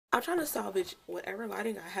I'm trying to salvage whatever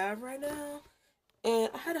lighting I have right now, and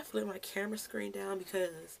I had to flip my camera screen down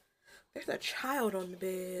because there's a child on the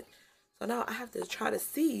bed. So now I have to try to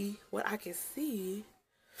see what I can see.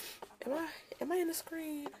 Am I am I in the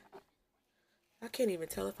screen? I can't even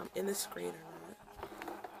tell if I'm in the screen or not.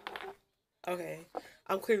 Okay,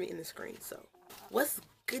 I'm clearly in the screen. So what's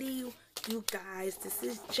goody, you guys? This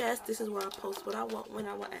is Jess. This is where I post what I want, when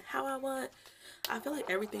I want, and how I want. I feel like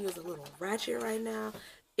everything is a little ratchet right now.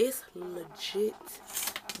 It's legit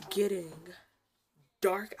getting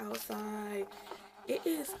dark outside. It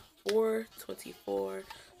is 4:24,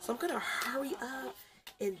 so I'm gonna hurry up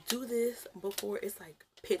and do this before it's like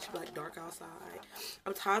pitch black dark outside.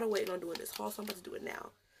 I'm tired of waiting on doing this haul, so I'm about to do it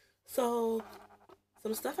now. So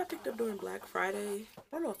some stuff I picked up during Black Friday. I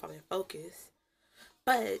don't know if I'm in focus,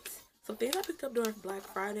 but some things I picked up during Black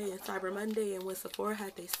Friday and Cyber Monday, and when Sephora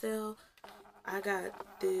had they sale. I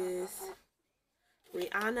got this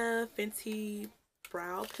Rihanna Fenty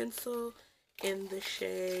brow pencil in the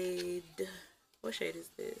shade, what shade is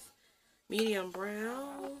this? Medium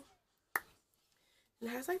brown. And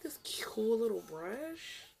it has like this cool little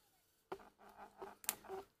brush.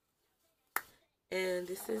 And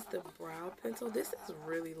this is the brow pencil. This is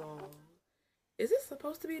really long. Is it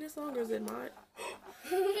supposed to be this long or is it mine?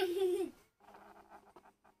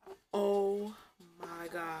 Oh my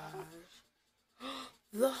gosh.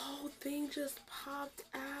 The whole thing just popped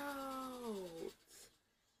out.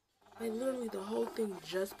 Like literally the whole thing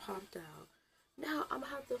just popped out. Now I'm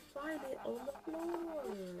gonna have to find it on the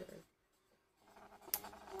floor.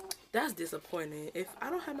 That's disappointing. If I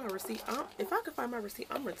don't have my receipt, if I can find my receipt,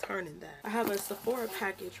 I'm returning that. I have a Sephora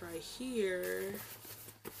package right here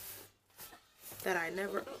that I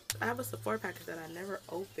have a Sephora package that I never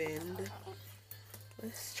opened.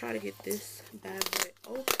 Let's try to get this bad boy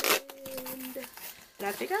opened. And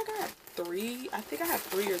I think I got I have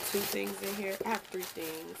three or two things in here. I have three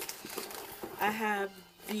things. I have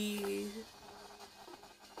the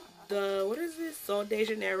what is this? Sol de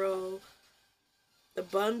Janeiro, the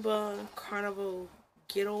Bun Bun Carnival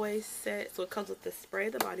Getaway set. So it comes with the spray,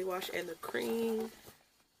 the body wash, and the cream.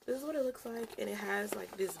 This is what it looks like, and it has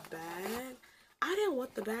like this bag. I didn't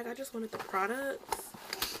want the bag, I just wanted the products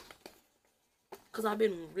because I've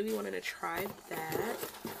been really wanting to try that.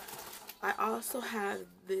 I also have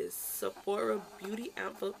this Sephora Beauty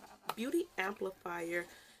Amplifier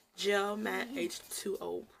Gel Matte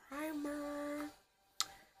H2O Primer.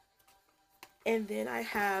 And then I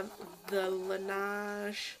have the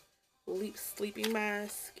Laneige Leap Sleeping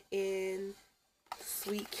Mask in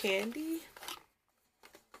Sweet Candy.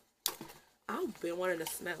 I've been wanting to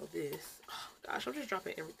smell this. Oh gosh, I'm just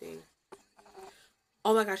dropping everything.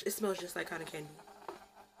 Oh my gosh, it smells just like cotton candy.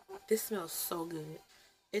 This smells so good.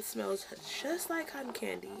 It smells just like cotton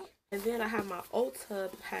candy. And then I have my Ulta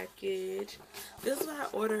package. This is what I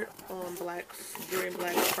ordered on during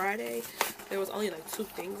Black Friday. There was only like two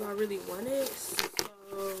things I really wanted.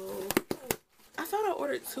 So I thought I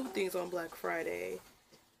ordered two things on Black Friday.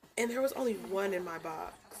 And there was only one in my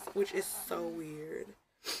box, which is so weird.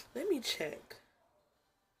 Let me check.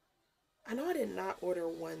 I know I did not order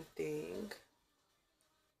one thing.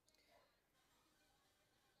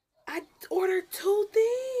 I ordered two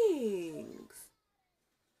things.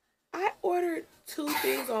 I ordered two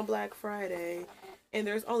things on Black Friday, and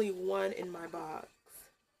there's only one in my box,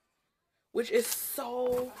 which is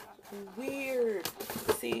so weird.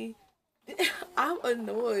 See, I'm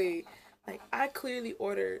annoyed. Like, I clearly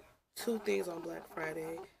ordered two things on Black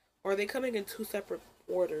Friday, or are they coming in two separate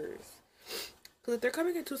orders? Because if they're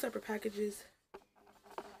coming in two separate packages,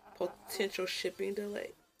 potential shipping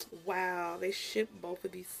delay. Wow, they ship both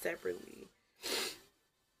of these separately.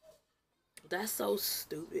 That's so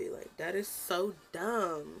stupid. Like, that is so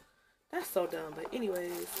dumb. That's so dumb. But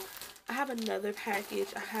anyways, I have another package.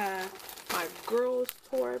 I have my girls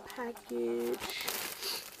tour package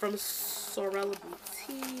from Sorella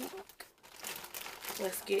Boutique.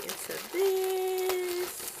 Let's get into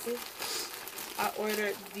this. I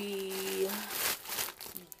ordered the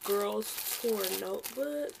girls tour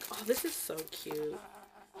notebook. Oh, this is so cute.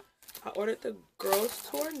 I ordered the girls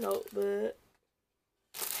tour notebook.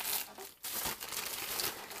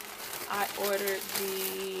 I ordered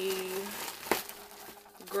the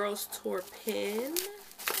girls tour pen.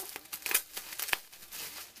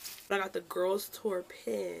 But I got the girls tour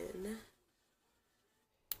pen.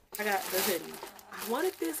 I got the hoodie. I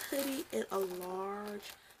wanted this hoodie in a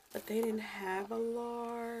large, but they didn't have a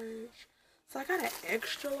large. So I got an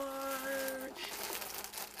extra large.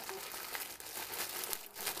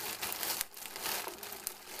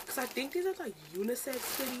 Because I think these are like unisex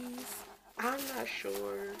hoodies. I'm not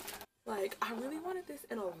sure. Like, I really wanted this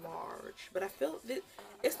in a large, but I feel that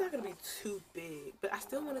it's not going to be too big. But I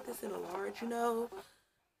still wanted this in a large, you know?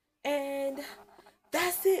 And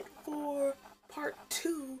that's it for part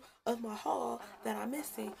 2 of my haul that I'm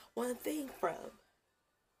missing one thing from.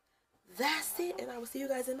 That's it, and I will see you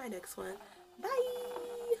guys in my next one.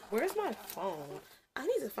 Bye! Where's my phone? I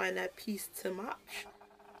need to find that piece to match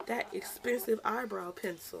that expensive eyebrow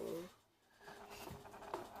pencil.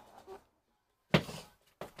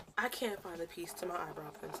 I can't find a piece to my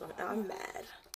eyebrow pencil, and I'm mad.